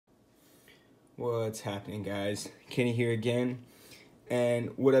What's happening, guys? Kenny here again,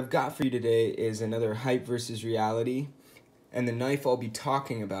 and what I've got for you today is another hype versus reality, and the knife I'll be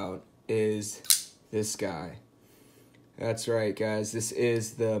talking about is this guy. That's right, guys. This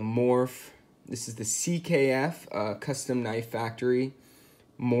is the Morrf. This is the CKF Custom Knife Factory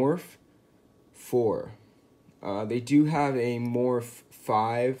Morrf 4. They do have a Morrf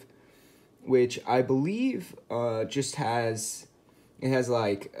 5, which I believe just has... It has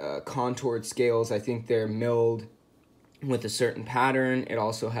like contoured scales. I think they're milled with a certain pattern. It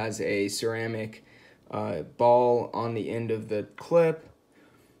also has a ceramic ball on the end of the clip.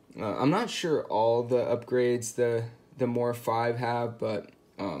 I'm not sure all the upgrades the Morrf 5 have, but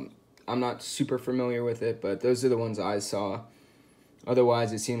I'm not super familiar with it, but those are the ones I saw.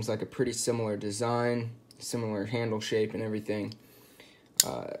 Otherwise, it seems like a pretty similar design, similar handle shape and everything.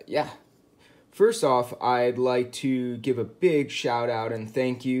 Yeah. First off, I'd like to give a big shout out and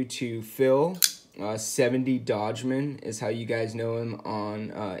thank you to Phil. 70 Dodgeman is how you guys know him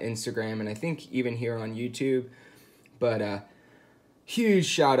on Instagram, and I think even here on YouTube. But huge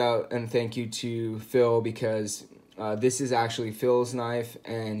shout out and thank you to Phil, because this is actually Phil's knife,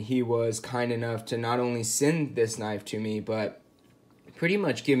 and he was kind enough to not only send this knife to me, but pretty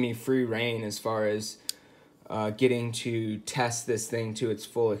much give me free reign as far as getting to test this thing to its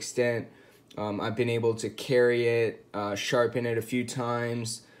full extent. I've been able to carry it, sharpen it a few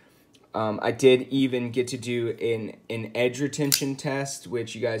times. I did even get to do an edge retention test,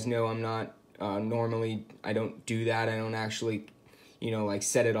 which you guys know I'm not, normally I don't do that. I don't actually, like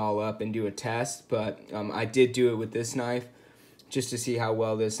set it all up and do a test, but I did do it with this knife just to see how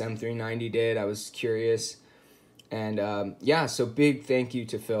well this M390 did. I was curious. And yeah, so big thank you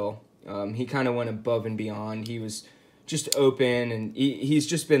to Phil. He kind of went above and beyond. He was just open, and he's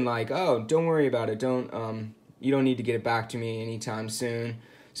just been like, oh, don't worry about it, you don't need to get it back to me anytime soon.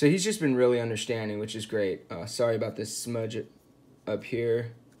 So he's just been really understanding, which is great. Sorry about this smudge up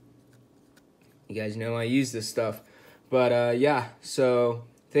here. You guys know I use this stuff. But yeah, so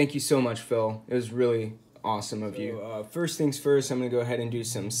thank you so much, Phil. It was really awesome of you. First things first, I'm gonna go ahead and do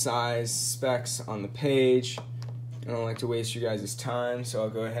some size specs on the page. I don't like to waste you guys' time, so I'll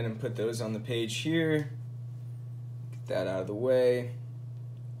go ahead and put those on the page here. That out of the way.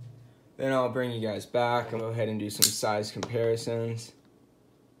 Then I'll bring you guys back and go ahead and do some size comparisons.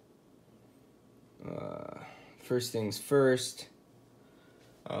 First things first,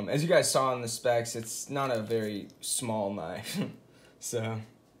 as you guys saw in the specs, it's not a very small knife. So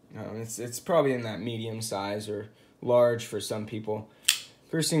it's probably in that medium size or large for some people.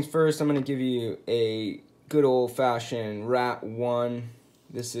 First things first, I'm going to give you a good old-fashioned Rat 1.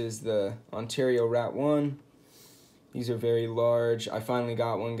 This is the Ontario Rat 1. These are very large. I finally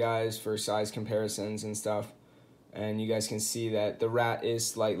got one, guys, for size comparisons and stuff. And you guys can see that the Rat is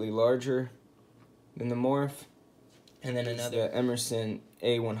slightly larger than the Morrf. And then another Emerson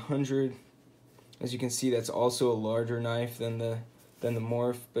A100. As you can see, that's also a larger knife than the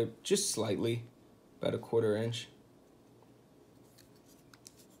Morrf, but just slightly, about a 1/4 inch.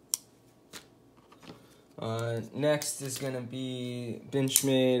 Next is going to be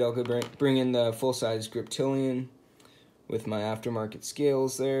Benchmade. I'll go bring in the full-size Griptilian with my aftermarket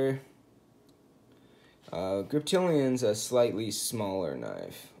scales there. Griptilian's a slightly smaller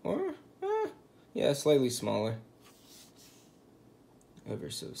knife. Or, yeah, slightly smaller. Ever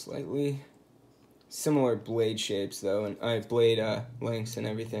so slightly. Similar blade shapes, though, and blade lengths and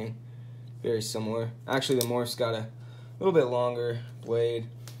everything. Very similar. Actually, the Morrf's got a little bit longer blade.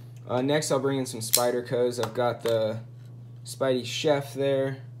 Next, I'll bring in some Spydercos. I've got the Spidey Chef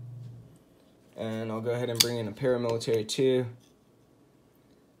there. And I'll go ahead and bring in a Paramilitary 2.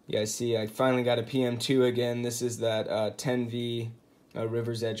 You guys see, I finally got a PM2 again. This is that 10V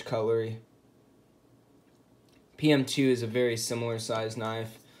River's Edge cutlery. PM2 is a very similar size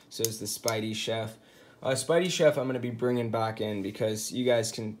knife. So is the Spidey Chef. Spidey Chef I'm going to be bringing back in because you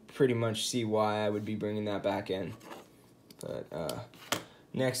guys can pretty much see why I would be bringing that back in. But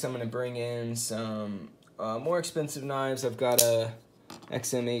next I'm going to bring in some more expensive knives. I've got a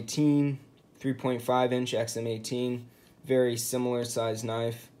XM18. 3.5 inch XM18, very similar size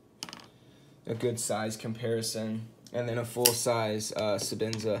knife, a good size comparison, and then a full size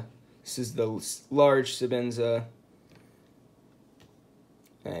Sebenza. This is the large Sebenza,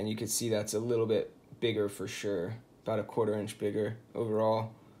 and you can see that's a little bit bigger for sure, about a 1/4 inch bigger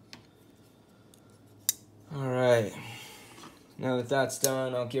overall. Alright, now that that's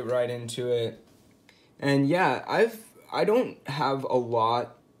done, I'll get right into it. And yeah, I don't have a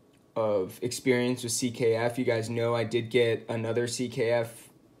lot of experience with CKF. You guys know I did get another CKF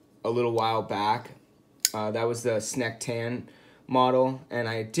a little while back. That was the Sneck Tan model, and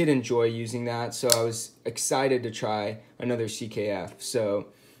I did enjoy using that, so I was excited to try another CKF. So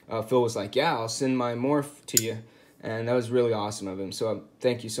Phil was like, yeah, I'll send my Morrf to you, and that was really awesome of him, so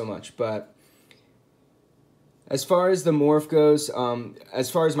thank you so much. But as far as the Morrf goes, as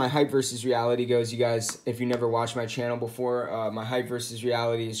far as my hype versus reality goes, you guys, if you never watched my channel before, my hype versus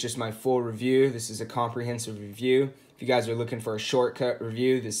reality is just my full review. This is a comprehensive review. If you guys are looking for a shortcut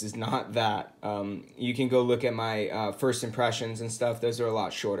review, this is not that. You can go look at my first impressions and stuff. Those are a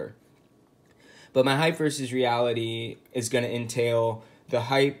lot shorter. But my hype versus reality is going to entail the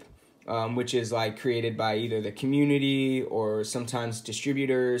hype, which is like created by either the community or sometimes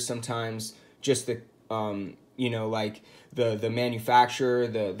distributors, sometimes just the you know, like the manufacturer,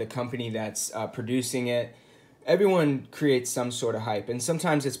 the company that's producing it. Everyone creates some sort of hype, and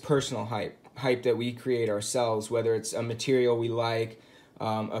sometimes it's personal hype that we create ourselves, whether it's a material we like,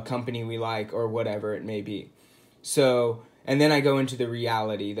 a company we like, or whatever it may be. So, and then I go into the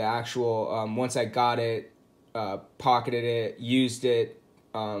reality, the actual, once I got it, pocketed it, used it,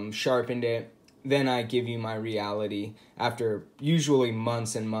 sharpened it, then I give you my reality after usually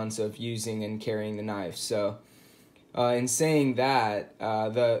months and months of using and carrying the knife. So in saying that,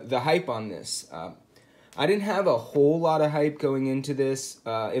 the hype on this, I didn't have a whole lot of hype going into this,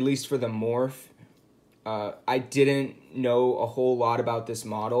 at least for the Morrf. I didn't know a whole lot about this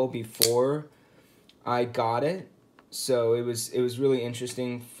model before I got it, so it was really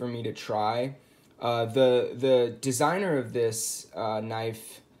interesting for me to try. The designer of this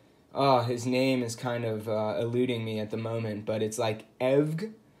knife, his name is kind of eluding me at the moment, but it's like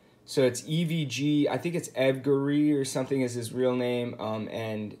Evg. So it's EVG, I think it's Evgary or something is his real name,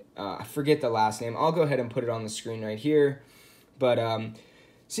 and I forget the last name. I'll go ahead and put it on the screen right here. But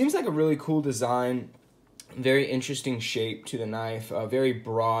seems like a really cool design, very interesting shape to the knife, a very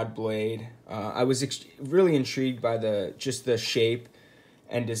broad blade. I was really intrigued by just the shape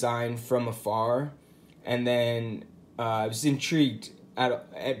and design from afar, and then I was intrigued by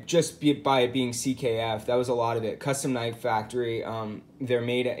it being CKF. That was a lot of it. Custom Knife Factory. They're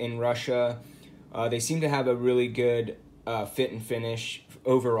made in Russia. They seem to have a really good fit and finish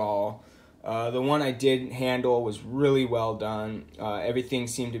overall. The one I did handle was really well done. Everything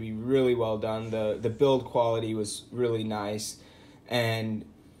seemed to be really well done. The build quality was really nice, and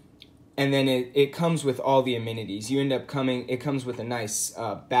then it comes with all the amenities. It comes with a nice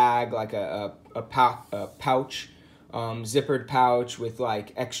bag, like a pouch. Zippered pouch with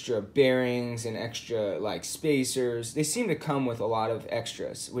like extra bearings and extra like spacers. They seem to come with a lot of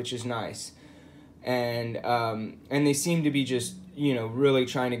extras, which is nice, and they seem to be just, you know, really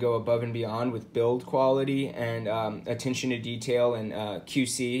trying to go above and beyond with build quality and attention to detail and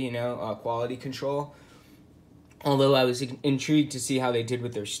QC, you know, quality control. Although I was intrigued to see how they did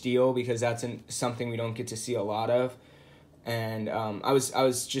with their steel, because that's something we don't get to see a lot of, and I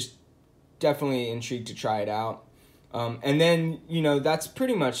was just definitely intrigued to try it out. And then, you know, that's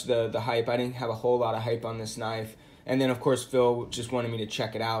pretty much the hype. I didn't have a whole lot of hype on this knife. And then, of course, Phil just wanted me to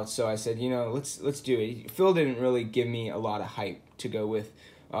check it out. So I said, you know, let's do it. Phil didn't really give me a lot of hype to go with.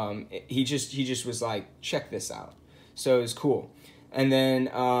 He just was like, check this out. So it was cool. And then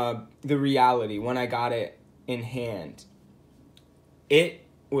the reality, when I got it in hand, it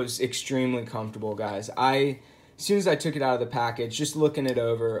was extremely comfortable, guys. As soon as I took it out of the package, just looking it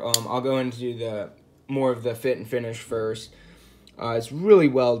over, I'll go into more of the fit and finish first. It's really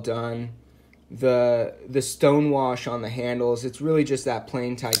well done. The stonewash on the handles, it's really just that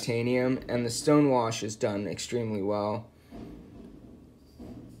plain titanium, and the stonewash is done extremely well.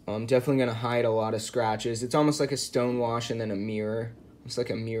 I'm definitely going to hide a lot of scratches. It's almost like a stonewash and then a mirror. It's like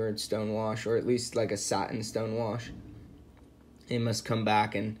a mirrored stonewash, or at least like a satin stonewash. It must come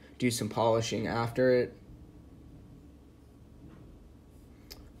back and do some polishing after it.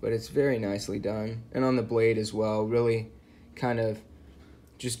 But it's very nicely done. And on the blade as well, really kind of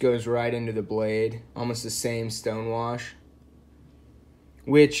just goes right into the blade. Almost the same stonewash.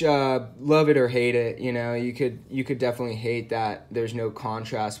 Which, love it or hate it, you know, you could definitely hate that there's no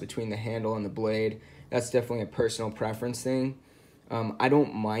contrast between the handle and the blade. That's definitely a personal preference thing. I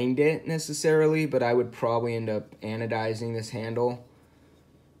don't mind it necessarily, but I would probably end up anodizing this handle.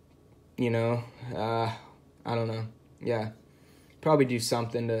 You know, I don't know. Yeah. Probably do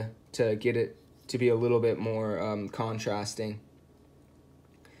something to get it to be a little bit more contrasting.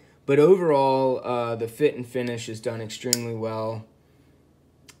 But overall, the fit and finish is done extremely well.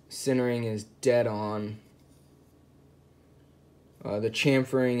 Centering is dead on. The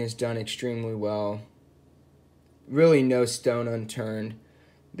chamfering is done extremely well. Really no stone unturned.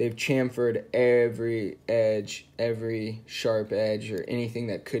 They've chamfered every edge, every sharp edge, or anything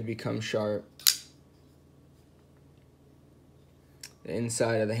that could become sharp. the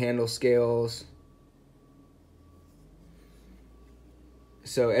inside of the handle scales.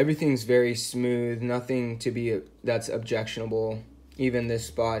 So everything's very smooth, nothing to be that's objectionable. Even this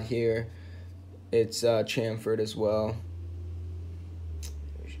spot here, it's chamfered as well.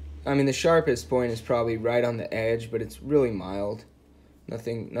 I mean, the sharpest point is probably right on the edge, but it's really mild.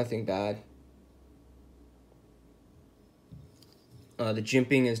 Nothing bad. The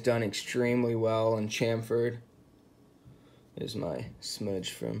jimping is done extremely well and chamfered. There's my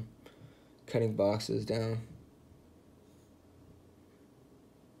smudge from cutting boxes down.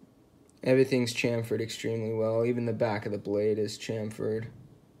 Everything's chamfered extremely well. Even the back of the blade is chamfered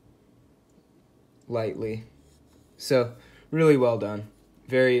lightly. So, really well done.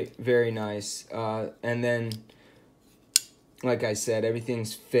 Very, very nice. And then, like I said,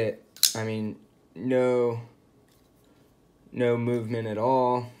 everything's fit. I mean, no movement at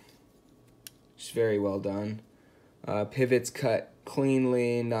all. Just very well done. Pivots cut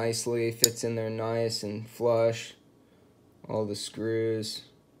cleanly, nicely, fits in there nice and flush. All the screws.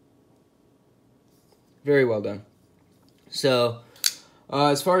 Very well done. So,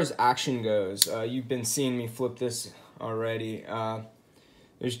 as far as action goes, you've been seeing me flip this already.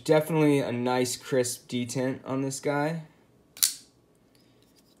 There's definitely a nice crisp detent on this guy.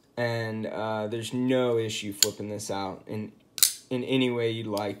 And there's no issue flipping this out in any way you'd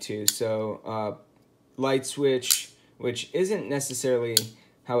like to. So, light switch, which isn't necessarily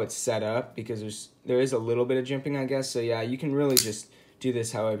how it's set up, because there is a little bit of jimping, I guess. So yeah, you can really just do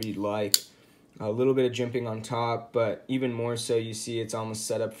this however you'd like. A little bit of jimping on top, but even more so, you see it's almost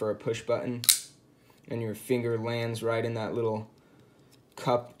set up for a push button, and your finger lands right in that little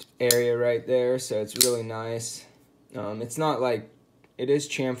cupped area right there, so it's really nice. It's not like, it is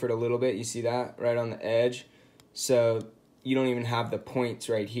chamfered a little bit, you see that right on the edge, so you don't even have the points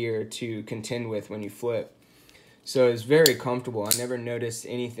right here to contend with when you flip. So it's very comfortable. I never noticed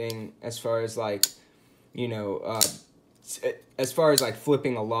anything as far as like, you know, as far as like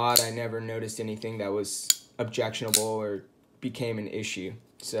flipping a lot, I never noticed anything that was objectionable or became an issue.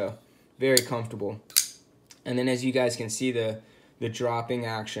 So very comfortable. And then as you guys can see, the dropping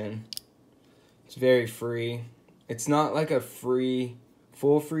action, it's very free. It's not like a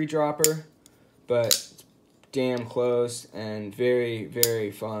full free dropper, but it's damn close and very,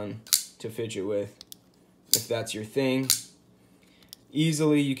 very fun to fidget with if that's your thing.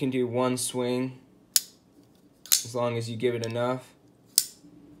 Easily you can do one swing as long as you give it enough.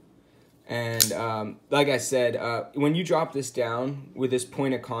 And like I said, when you drop this down, where this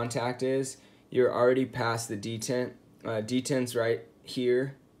point of contact is, you're already past the detent. Detent's right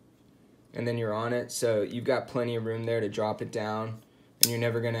here, and then you're on it, so you've got plenty of room there to drop it down, and you're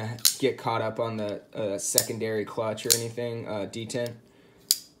never gonna get caught up on the secondary clutch or anything. Detent,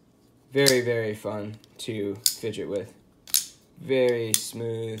 very, very fun to fidget with. Very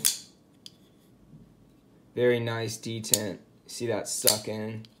smooth, very nice detent. See that suck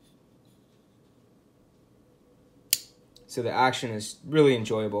in. So the action is really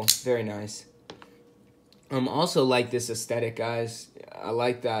enjoyable, very nice. Also like this aesthetic, guys. I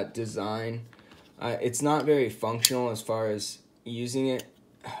like that design. It's not very functional as far as using it,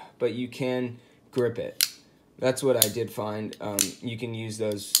 but you can grip it. That's what I did find. You can use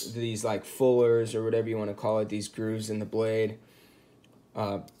these like fullers or whatever you want to call it, these grooves in the blade.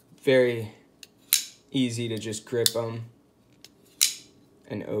 Very easy to just grip them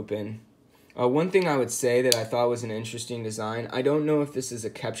and open. One thing I would say that I thought was an interesting design, I don't know if this is a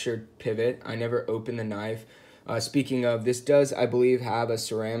captured pivot. I never opened the knife. Speaking of, this does, I believe, have a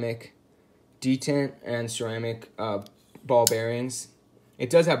ceramic detent and ceramic ball bearings. It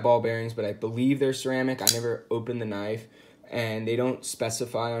does have ball bearings, but I believe they're ceramic. I never opened the knife, and they don't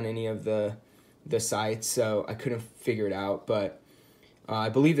specify on any of the sites, so I couldn't figure it out, but I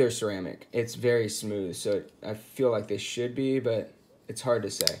believe they're ceramic. It's very smooth, so I feel like they should be, but it's hard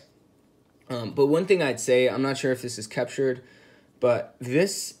to say. But one thing I'd say, I'm not sure if this is captured, but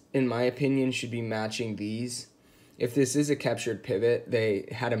this, in my opinion, should be matching these. If this is a captured pivot, they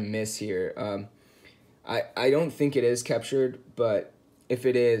had a miss here. I don't think it is captured, but if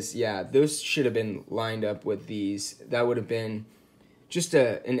it is, yeah, those should have been lined up with these. That would have been just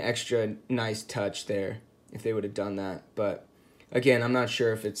an extra nice touch there if they would have done that. But again, I'm not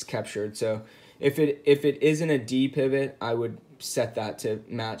sure if it's captured. So if it isn't a D pivot, I would set that to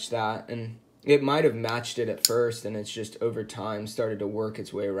match that, and it might have matched it at first, and it's just over time started to work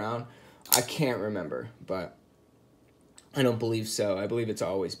its way around. I can't remember, but I don't believe so. I believe it's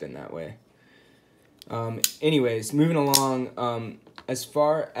always been that way. Anyways, moving along, as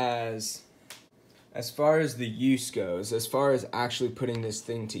far as the use goes, as far as actually putting this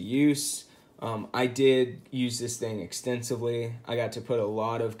thing to use, I did use this thing extensively. I got to put a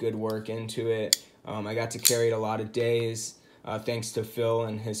lot of good work into it. I got to carry it a lot of days, thanks to Phil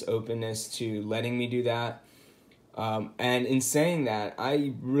and his openness to letting me do that. And in saying that,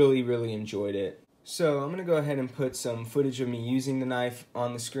 I really, really enjoyed it. So I'm going to go ahead and put some footage of me using the knife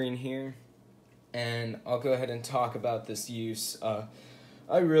on the screen here. And I'll go ahead and talk about this use.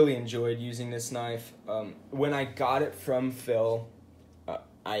 I really enjoyed using this knife. When I got it from Phil,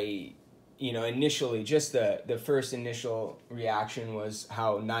 initially, just the first initial reaction was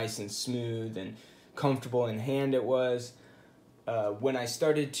how nice and smooth and comfortable in hand it was. When I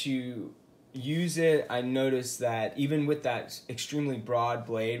started to use it, I noticed that even with that extremely broad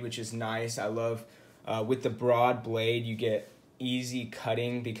blade, which is nice, I love, with the broad blade you get easy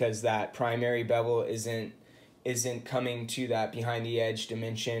cutting because that primary bevel isn't coming to that behind the edge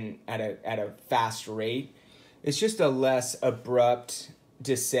dimension at a fast rate. It's just a less abrupt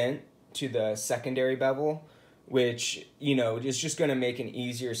descent to the secondary bevel, which, is just going to make an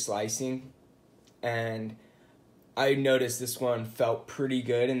easier slicing. And I noticed this one felt pretty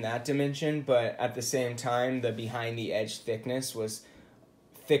good in that dimension, but at the same time, the behind the edge thickness was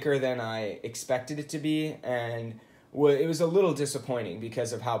thicker than I expected it to be, and it was a little disappointing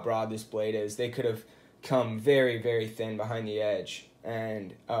because of how broad this blade is. They could have come very, very thin behind the edge,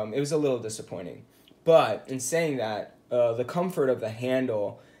 and it was a little disappointing. But in saying that, the comfort of the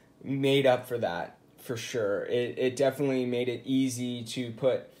handle made up for that, for sure. It definitely made it easy to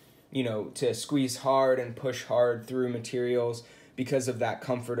put, to squeeze hard and push hard through materials because of that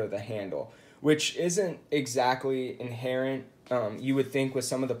comfort of the handle, which isn't exactly inherent. You would think with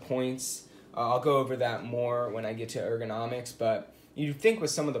some of the points, I'll go over that more when I get to ergonomics, but you'd think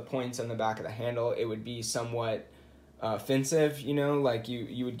with some of the points on the back of the handle, it would be somewhat offensive, like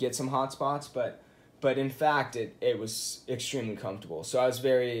you would get some hot spots, but in fact, it was extremely comfortable. So I was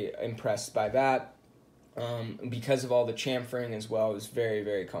very impressed by that. Because of all the chamfering as well, it was very,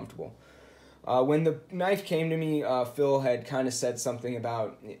 very comfortable. When the knife came to me, Phil had kind of said something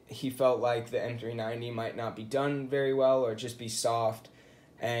about he felt like the M390 might not be done very well or just be soft.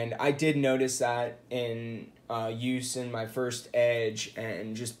 And I did notice that in use in my first edge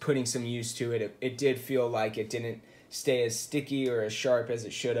and just putting some use to it. It did feel like it didn't stay as sticky or as sharp as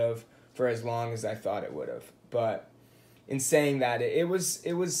it should have for as long as I thought it would have. But in saying that, it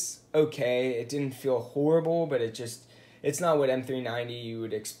was okay. It didn't feel horrible, but it's not what M390 you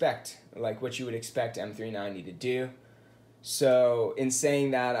would expect, like what you would expect M390 to do. So in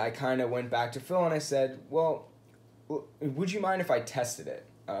saying that, I kind of went back to Phil and I said, well, would you mind if I tested it?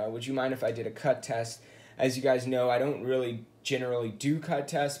 Would you mind if I did a cut test? As you guys know, I don't really generally do cut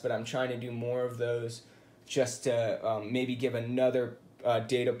tests, but I'm trying to do more of those just to maybe give another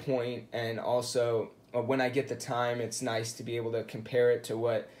data point, and also when I get the time, it's nice to be able to compare it to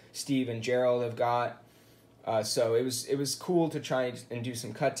what Steve and Gerald have got. So it was cool to try and do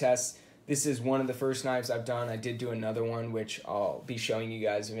some cut tests. This is one of the first knives I've done. I did do another one, which I'll be showing you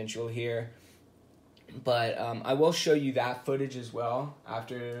guys eventually here. But I will show you that footage as well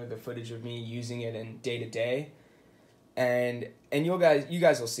after the footage of me using it in day-to-day. And you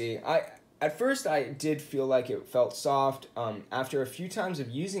guys will see. At first, I did feel like it felt soft. After a few times of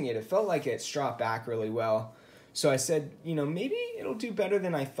using it, it felt like it stropped back really well. So I said, maybe it'll do better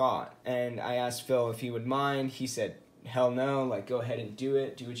than I thought. And I asked Phil if he would mind. He said, hell no, like go ahead and do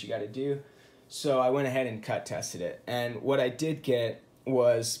it. Do what you got to do. So I went ahead and cut tested it. And what I did get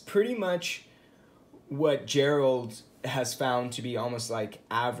was pretty much what Gerald has found to be almost like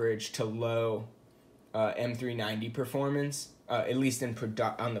average to low M390 performance, at least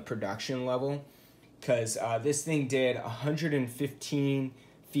on the production level, because this thing did 115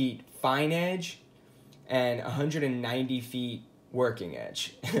 feet fine edge and 190 feet working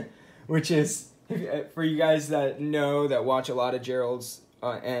edge, which is, for you guys that watch a lot of Gerald's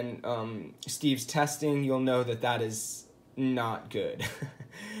and Steve's testing, you'll know that is not good.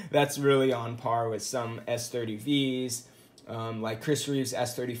 That's really on par with some S30Vs. Like Chris Reeves'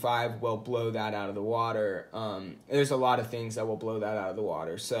 S35 will blow that out of the water. There's a lot of things that will blow that out of the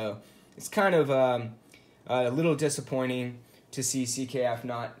water. So it's kind of a little disappointing to see CKF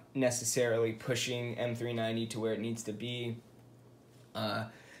not necessarily pushing M390 to where it needs to be.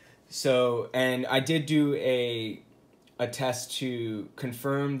 And I did do a test to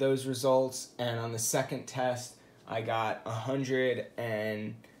confirm those results, and on the second test, I got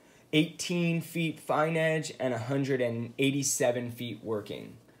 118 feet fine edge and 187 feet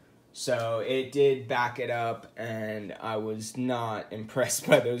working. So it did back it up, and I was not impressed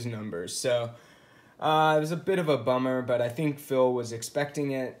by those numbers. So it was a bit of a bummer, but I think Phil was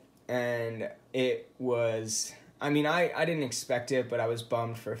expecting it, and it was I mean, I didn't expect it, but I was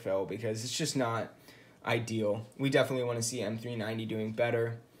bummed for Phil because it's just not ideal. We definitely want to see M390 doing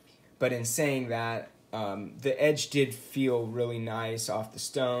better. But in saying that, the edge did feel really nice off the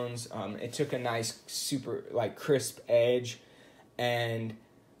stones. It took a nice, super, like, crisp edge. And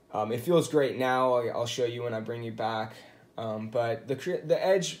it feels great now. I'll show you when I bring you back. But the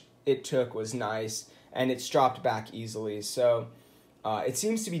edge it took was nice, and it's dropped back easily. So it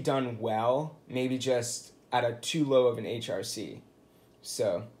seems to be done well, maybe just at a too low of an HRC.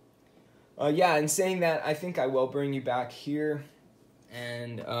 So yeah, in saying that, I think I will bring you back here,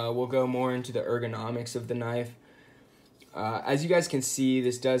 and we'll go more into the ergonomics of the knife. As you guys can see,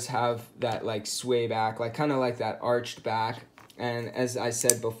 this does have that like sway back, like kind of like that arched back. And as I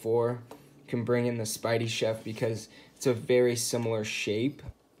said before, you can bring in the Spidey Chef because it's a very similar shape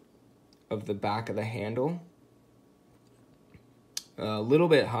of the back of the handle. A little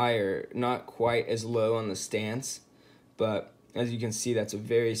bit higher, not quite as low on the stance, but as you can see, that's a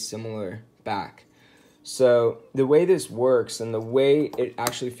very similar back. So the way this works and the way it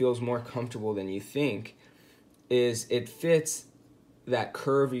actually feels more comfortable than you think is it fits that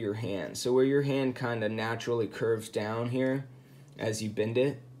curve of your hand. So where your hand kind of naturally curves down here as you bend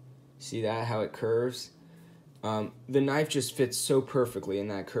it, see that, how it curves? The knife just fits so perfectly in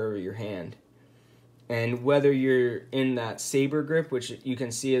that curve of your hand. And whether you're in that saber grip, which you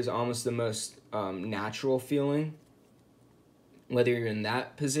can see is almost the most natural feeling, whether you're in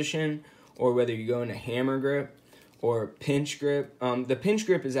that position or whether you go into hammer grip or pinch grip. The pinch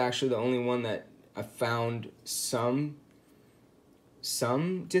grip is actually the only one that I found some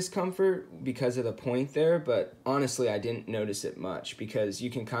discomfort because of the point there, but honestly I didn't notice it much because you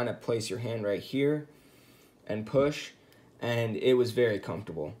can kind of place your hand right here and push, and it was very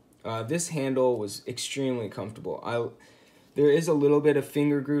comfortable. This handle was extremely comfortable. There is a little bit of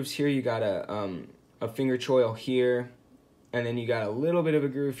finger grooves here. You got a finger choil here, and then you got a little bit of a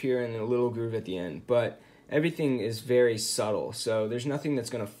groove here and then a little groove at the end, but everything is very subtle, so there's nothing that's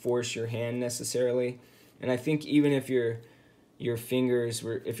going to force your hand necessarily. And I think even if your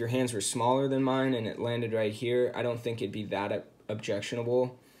if your hands were smaller than mine and it landed right here, I don't think it'd be that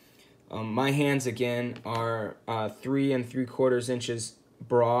objectionable. My hands again are 3 3/4 inches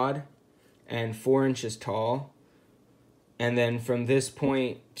broad and 4 inches tall, and then from this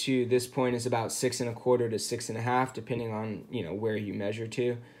point to this point is about 6 1/4 to 6 1/2, depending on where you measure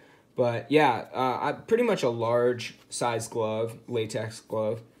to. But yeah, I pretty much a large size glove, latex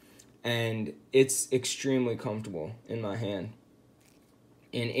glove, and it's extremely comfortable in my hand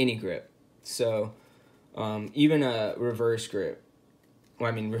in any grip. So even a reverse grip, well,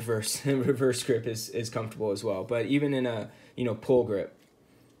 I mean reverse grip is comfortable as well, but even in a pull grip,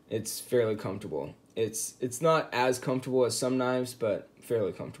 it's fairly comfortable. It's not as comfortable as some knives, but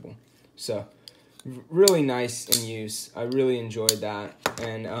fairly comfortable. So really nice in use. I really enjoyed that.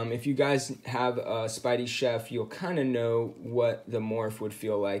 And if you guys have a Spidey Chef, you'll kind of know what the Morrf would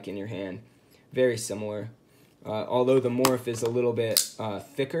feel like in your hand. Very similar. Although the Morrf is a little bit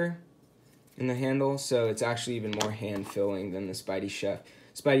thicker in the handle, so it's actually even more hand-filling than the Spidey Chef.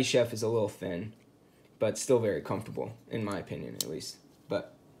 Spidey Chef is a little thin, but still very comfortable, in my opinion, at least.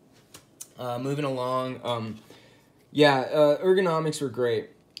 But moving along, yeah, ergonomics were great.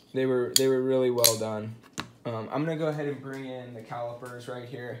 They were really well done. I'm gonna go ahead and bring in the calipers right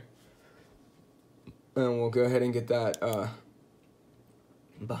here, and we'll go ahead and get that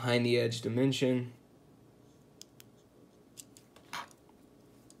behind the edge dimension.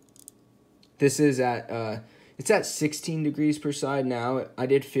 This is at it's at 16 degrees per side now. I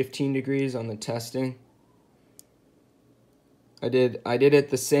did 15 degrees on the testing. I did it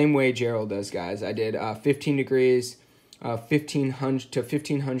the same way Gerald does, guys. I did 15 degrees, 1500 to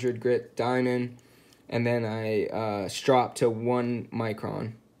 1500 grit diamond, and then I stropped to 1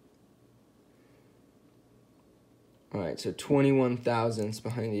 micron. All right, so 21 thousandths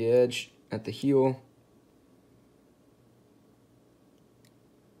behind the edge at the heel.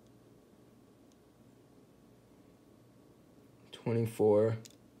 .24.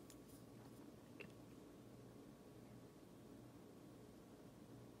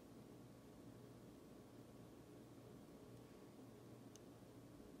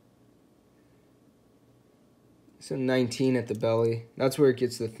 So 19 at the belly. That's where it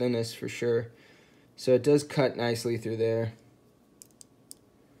gets the thinnest for sure. So it does cut nicely through there.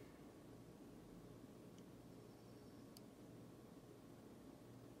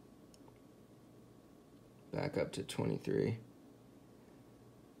 Back up to 23.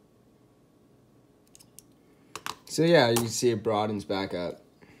 So yeah, you can see it broadens back up.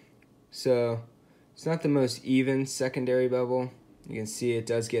 So it's not the most even secondary bevel. You can see it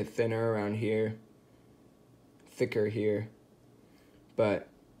does get thinner around here. thicker here, but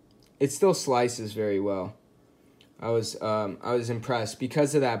it still slices very well. I was impressed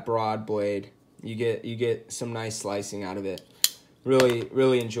because of that broad blade. You get some nice slicing out of it.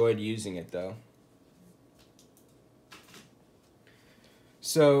 Really enjoyed using it though.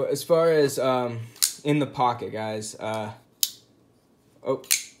 So as far as in the pocket, guys,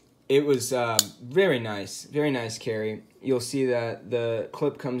 it was very nice carry. You'll see that the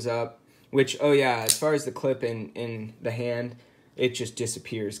clip comes up, which, oh yeah, as far as the clip in the hand, it just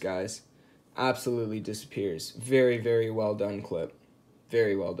disappears, guys. Absolutely disappears. Very well done clip.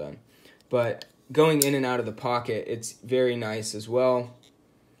 Very well done. But going in and out of the pocket, it's very nice as well.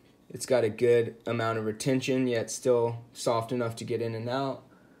 It's got a good amount of retention, yet still soft enough to get in and out.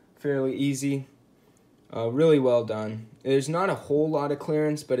 Fairly easy. Really well done. There's not a whole lot of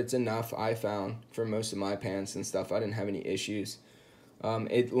clearance, but it's enough, I found, for most of my pants and stuff. I didn't have any issues.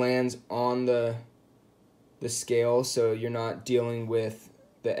 It lands on the scale, so you're not dealing with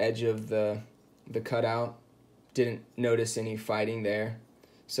the edge of the cutout. Didn't notice any fighting there.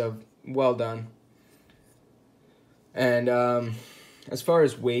 So, well done. And as far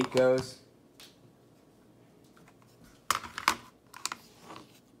as weight goes,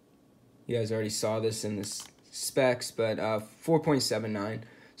 you guys already saw this in the specs, but 4.79,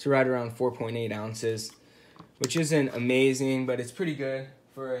 so right around 4.8 ounces, which isn't amazing, but it's pretty good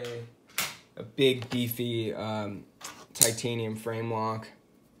for a big, beefy titanium frame lock.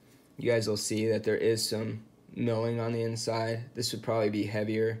 You guys will see that there is some milling on the inside. This would probably be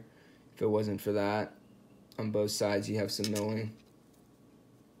heavier if it wasn't for that. On both sides you have some milling.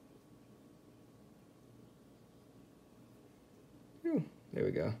 Whew, there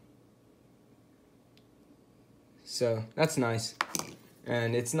we go. So that's nice.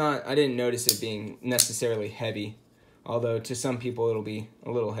 And it's not, I didn't notice it being necessarily heavy, although to some people it'll be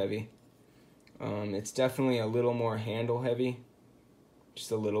a little heavy. It's definitely a little more handle heavy,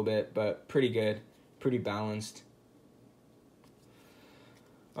 just a little bit, but pretty good, pretty balanced.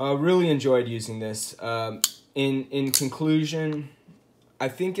 Really enjoyed using this. In conclusion, I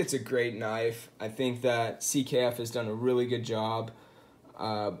think it's a great knife. I think that CKF has done a really good job.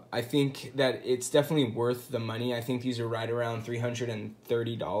 I think that it's definitely worth the money. I think these are right around $330,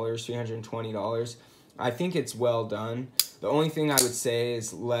 $320. I think it's well done. The only thing I would say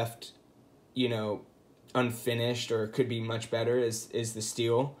is left, you know, unfinished or could be much better is the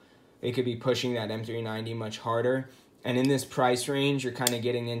steel. They could be pushing that M390 much harder. And in this price range, you're kind of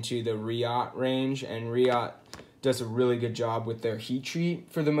getting into the Riot range, and Riot does a really good job with their heat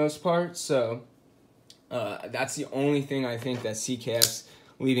treat for the most part. So that's the only thing I think that CKF's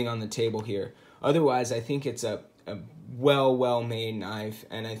leaving on the table here. Otherwise, I think it's a well-made knife,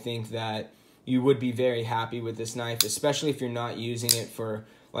 and I think that you would be very happy with this knife, especially if you're not using it for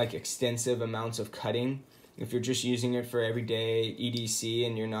like extensive amounts of cutting. If you're just using it for everyday EDC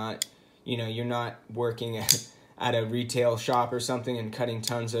and you're not, you know, you're not working at a retail shop or something and cutting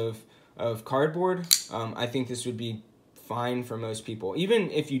tons of cardboard, I think this would be fine for most people.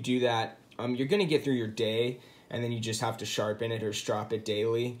 Even if you do that, you're going to get through your day, and then you just have to sharpen it or strop it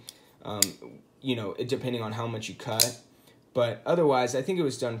daily, you know, depending on how much you cut. But otherwise, I think it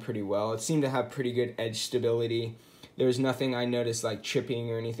was done pretty well. It seemed to have pretty good edge stability. There was nothing I noticed like chipping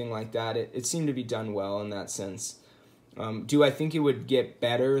or anything like that. It seemed to be done well in that sense. Do I think it would get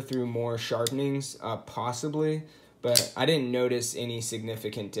better through more sharpenings? Possibly, but I didn't notice any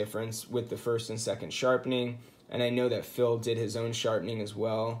significant difference with the first and second sharpening, and I know that Phil did his own sharpening as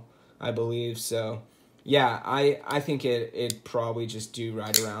well, I believe. So yeah, I think it'd probably just do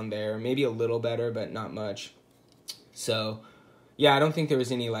right around there, maybe a little better, but not much. So yeah, I don't think there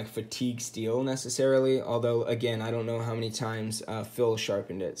was any like fatigue steel necessarily, although again, I don't know how many times Phil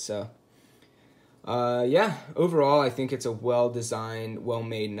sharpened it. So yeah, overall, I think it's a well-designed,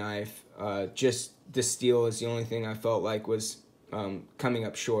 well-made knife. Just the steel is the only thing I felt like was coming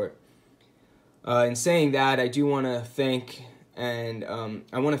up short. In saying that, I do want to thank, and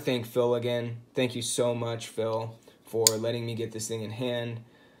I want to thank Phil again. Thank you so much, Phil, for letting me get this thing in hand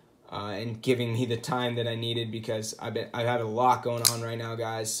and giving me the time that I needed, because I've had a lot going on right now,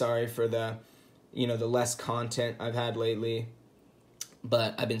 guys. Sorry for the less content I've had lately,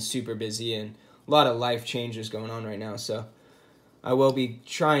 but I've been super busy and a lot of life changes going on right now, so I will be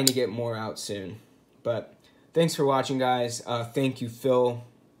trying to get more out soon. But thanks for watching, guys. Thank you, Phil,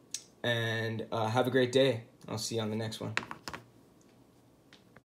 and have a great day. I'll see you on the next one.